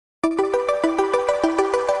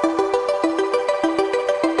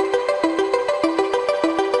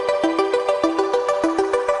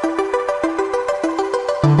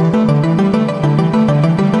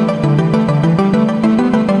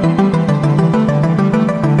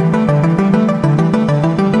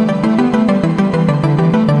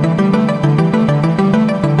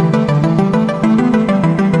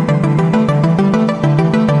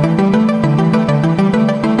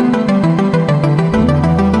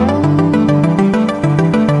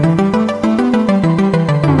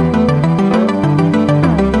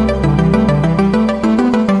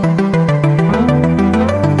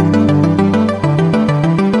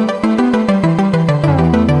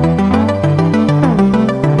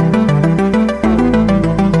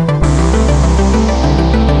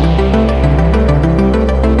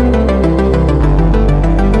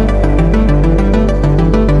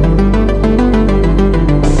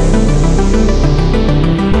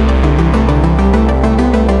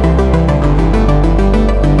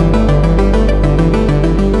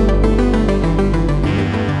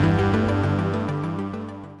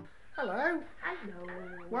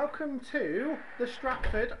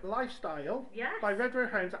Stratford Lifestyle by Redrow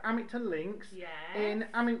Homes at Amington Links in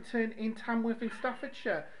Amington in Tamworth in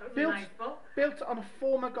Staffordshire. Built on a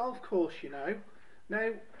former golf course, you know.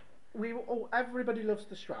 Now, everybody loves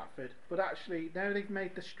the Stratford, but actually now they've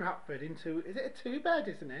made the Stratford into, is it a 2-bed,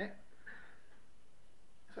 isn't it?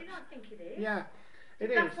 Do you not think it is? Yeah,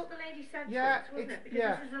 it is. That's what the lady said to us, wasn't it?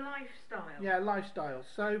 Because this is a lifestyle. Yeah, lifestyle.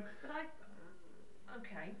 So. But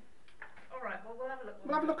okay. All right. Well, we'll have a look.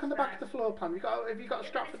 We'll have a look on the back of the floor plan. Have you got a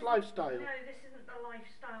Stratford Lifestyle? No, this isn't the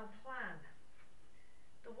lifestyle plan.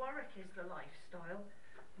 The Warwick is the lifestyle.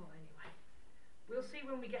 Well, anyway, we'll see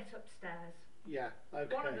when we get upstairs. Yeah.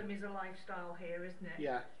 Okay. One of them is a lifestyle here, isn't it?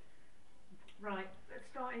 Yeah. Right. Let's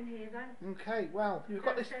start in here then. Okay. Well, you've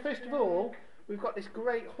got this. First of all, we've got this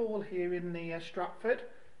great hall here in the Stratford.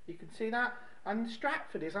 You can see that. And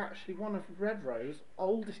Stratford is actually one of Redrow's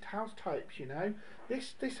oldest house types, you know.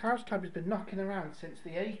 This house type has been knocking around since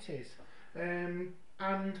the 80s.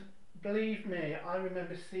 And believe me, I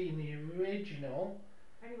remember seeing the original.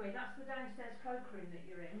 Anyway, that's the downstairs cloakroom that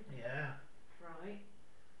you're in. Yeah. Right.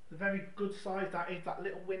 It's a very good size, that is, that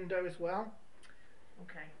little window as well.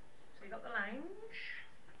 Okay. So you've got the lounge.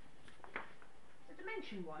 So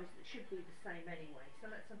dimension-wise, it should be the same anyway. So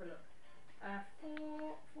let's have a look.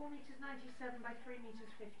 4 metres 97 by 3 metres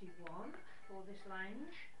 51 for this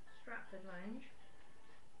lounge, Stratford lounge.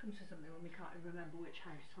 Comes to something when we can't remember which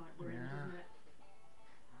house type we're in, doesn't it?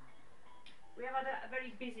 We have had a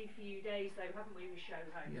very busy few days though, haven't we, with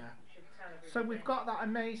Showhome? Yeah. So we've got that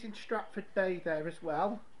amazing Stratford bay there as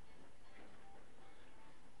well.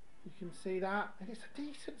 You can see that. And it's a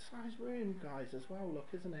decent sized room, guys, as well, look,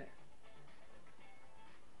 isn't it?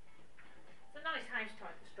 It's a nice house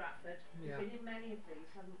type for Stratford. Yeah. We've been in many of these,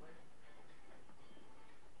 haven't we?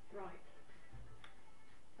 Right.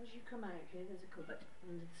 As you come out here, there's a cupboard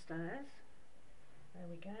under the stairs. There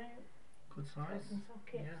we go. Good size. And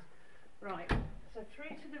sockets. Yeah. Right. So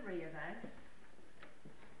through to the rear then.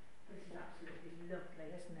 This is absolutely lovely,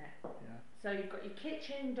 isn't it? Yeah. So you've got your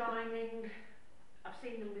kitchen, dining. I've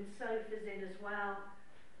seen them with sofas in as well.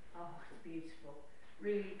 Oh, it's beautiful.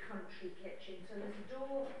 Really country kitchen. So there's a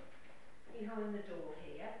door behind the door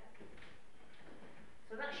here.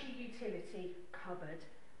 So that's your utility cupboard.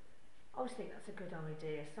 I always think that's a good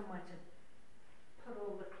idea, somewhere to put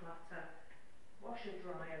all the clutter, washer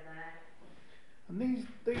dryer there. And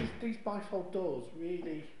these bifold doors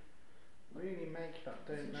really make that,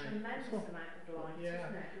 don't they? It's a tremendous amount of light,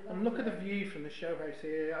 isn't it? And look at the view from the show house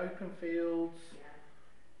here, open fields. Yeah.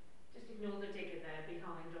 Just ignore the digger there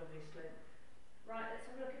behind, obviously. Right, let's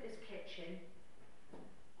have a look at this kitchen.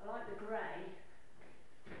 I like the grey.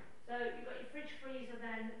 So you've got your fridge freezer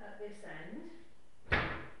then at this end.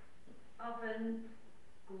 Oven,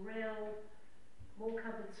 grill, more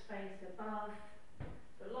cupboard space above.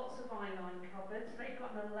 But lots of eyeline cupboards. They've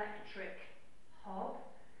got an electric hob.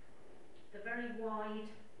 The very wide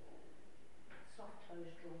soft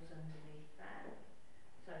close drawers underneath there.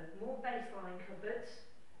 So more baseline cupboards.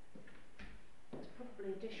 There's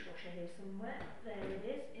probably a dishwasher here somewhere. There it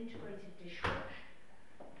is, integrated dishwash.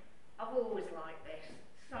 I've always liked this.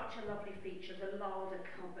 Such a lovely feature, the larder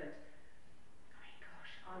cupboard. I mean,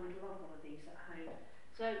 gosh, I would love one of these at home.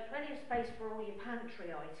 So plenty of space for all your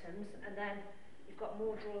pantry items, and then you've got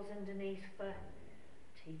more drawers underneath for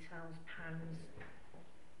tea towels, pans,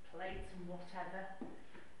 plates and whatever.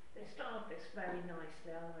 They styled this very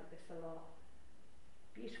nicely. I like this a lot.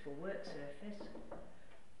 Beautiful work surface.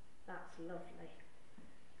 That's lovely.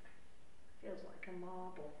 Feels like a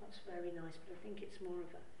marble. That's very nice, but I think it's more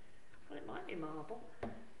of a, well, it might be marble.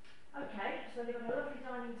 Okay, so they've got a lovely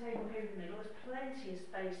dining table here in the middle. There's plenty of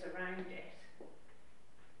space around it.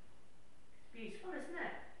 It's beautiful, isn't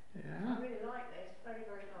it? Yeah. I really like this. Very,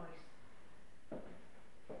 very nice.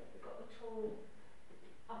 We've got the tall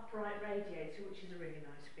upright radiator, which is a really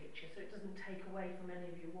nice feature, so it doesn't take away from any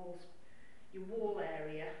of your walls, your wall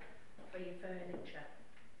area for your furniture.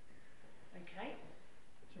 Okay.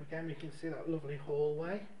 So again, we can see that lovely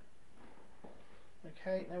hallway.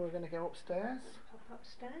 Okay, now we're going to go upstairs. Pop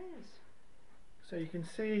upstairs. So you can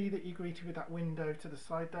see that you're greeted with that window to the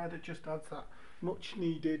side there that just adds that much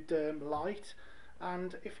needed light.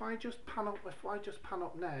 And if I just pan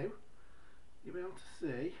up now, you'll be able to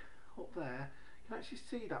see up there. You can actually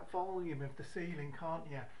see that volume of the ceiling, can't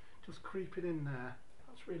you? Just creeping in there.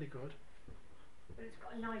 That's really good. But it's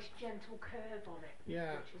got a nice gentle curve on it,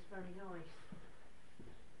 yeah, which is very nice.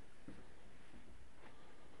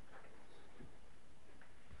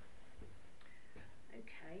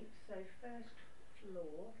 Okay, so first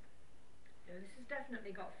floor. Now this has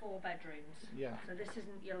definitely got 4 bedrooms. Yeah. So this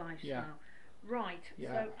isn't your lifestyle. Yeah. Right,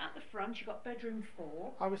 Yeah. so at the front you've got bedroom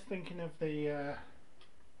 4. I was thinking of the. Yeah,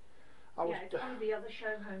 it's one of the other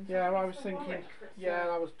show homes. Yeah, I was the thinking. Warwick that's Yeah,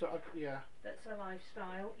 I was. Yeah. that's a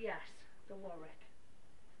lifestyle. Yes, the Warwick,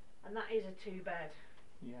 and that is a 2-bed.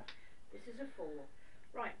 Yeah. This is a 4.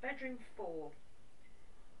 Right, bedroom 4.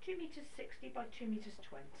 2 metres 60 by 2 metres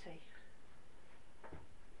 20.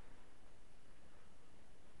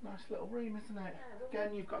 Nice little room, isn't it? Yeah,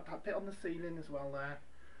 Again, you've got that bit on the ceiling as well there,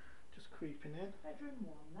 just creeping in. Bedroom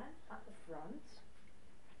 1 then, at the front.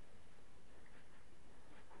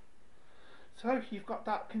 So you've got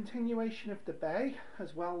that continuation of the bay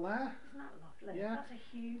as well there. Isn't that lovely? Yeah. That's a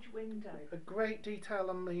huge window. A great detail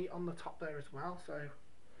on the top there as well. So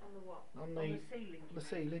On the what? on the the ceiling. the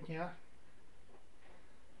ceiling, yeah.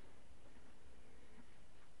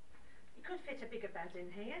 You could fit a bigger bed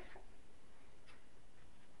in here.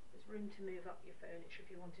 There's room to move up your furniture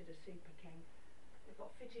if you wanted a super king. They've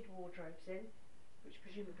got fitted wardrobes in, which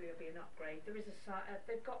presumably will be an upgrade. There is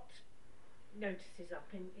they've got notices up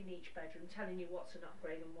in each bedroom telling you what's an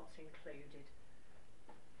upgrade and what's included.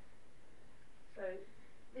 So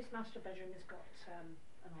this master bedroom has got an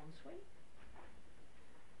ensuite.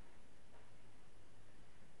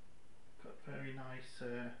 Got very nice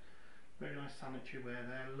sanitary ware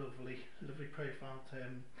there. Lovely profiled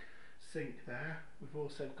sink there. We've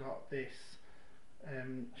also got this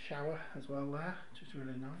shower as well there, which is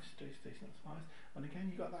really nice, decent size. And again,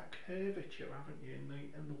 you've got that curvature, haven't you, in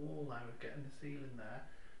the wall there, of getting the ceiling there.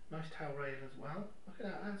 Nice towel rail as well. Look at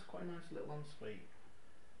that, that's quite a nice little ensuite.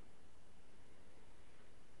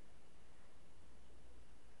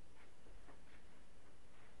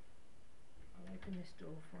 I'll open this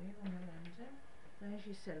door for you on the landing. There's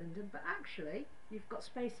your cylinder, but actually you've got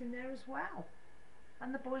space in there as well.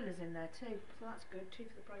 And the boiler's in there too, so that's good, 2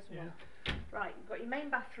 for the price of 1. Right, you've got your main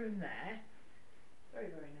bathroom there. Very,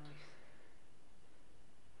 very nice.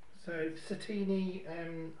 So Satini,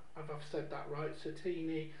 I've said that right,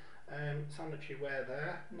 Satini sanitary ware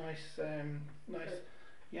there. Nice,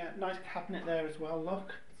 nice cabinet there as well,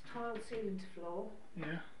 look. It's tiled ceiling to floor.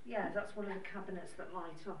 Yeah. Yeah, that's one of the cabinets that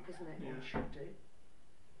light up, isn't it? Yeah. Or it should do.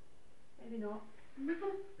 Maybe not.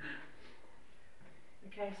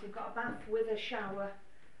 Okay, so you've got a bath with a shower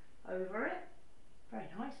over it. Very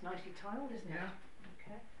nice, nicely tiled, isn't it? Yeah.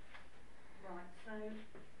 Okay. Right, so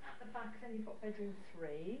at the back then you've got bedroom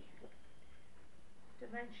 3.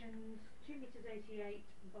 Dimensions 2 metres 88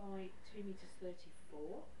 by 2 metres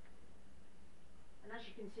 34. And as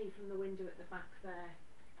you can see from the window at the back there.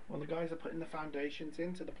 Well, the guys are putting the foundations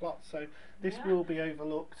into the plot, so this Yeah. will be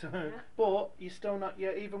overlooked. Yeah. But you're still not.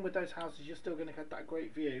 Yeah, even with those houses, you're still going to get that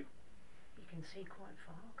great view. You can see quite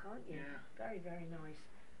far, can't you? Yeah. Very, very nice.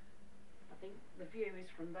 I think the view is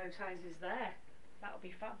from those houses there. That'll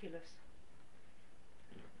be fabulous.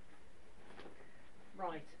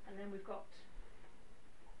 Right, and then we've got,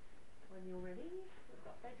 when you're ready, we've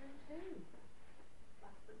got bedroom 2.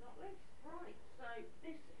 Last but not least. Right, so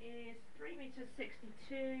this is 3 metres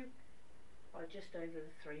 62 by just over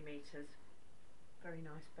the 3 metres. Very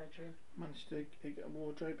nice bedroom. Managed to get a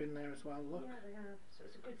wardrobe in there as well, look. Yeah, they have. So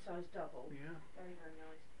it's a good sized double. Yeah. Very, very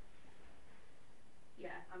nice.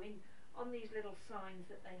 Yeah, I mean, on these little signs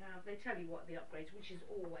that they have, they tell you what the upgrades, which is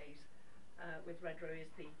always with Redrow, is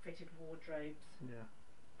the fitted wardrobes. Yeah.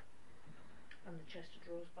 And the chest of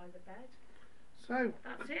drawers by the bed. So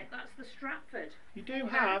That's it, that's the Stratford. you do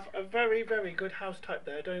have a very, very good house type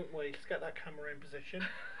there, don't we? Let's get that camera in position.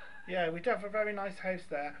 Yeah, we do have a very nice house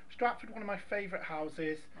there. Stratford, one of my favourite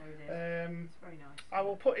houses. Oh, it is. It's very nice. I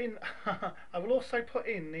will put in. I will also put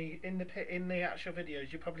in the actual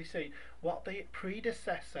videos. You'll probably see what the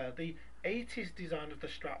predecessor, the 80s design of the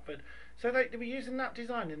Stratford. So they were using that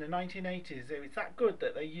design in the 1980s. It's that good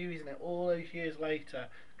that they're using it all those years later.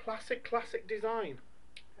 Classic design.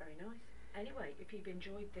 Very nice. Anyway, if you've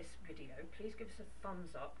enjoyed this video, please give us a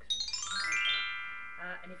thumbs up.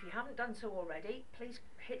 And if you haven't done so already, please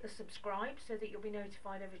hit the subscribe so that you'll be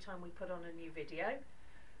notified every time we put on a new video.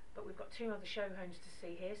 But we've got 2 other show homes to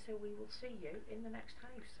see here, so we will see you in the next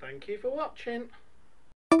house. Thank you for watching.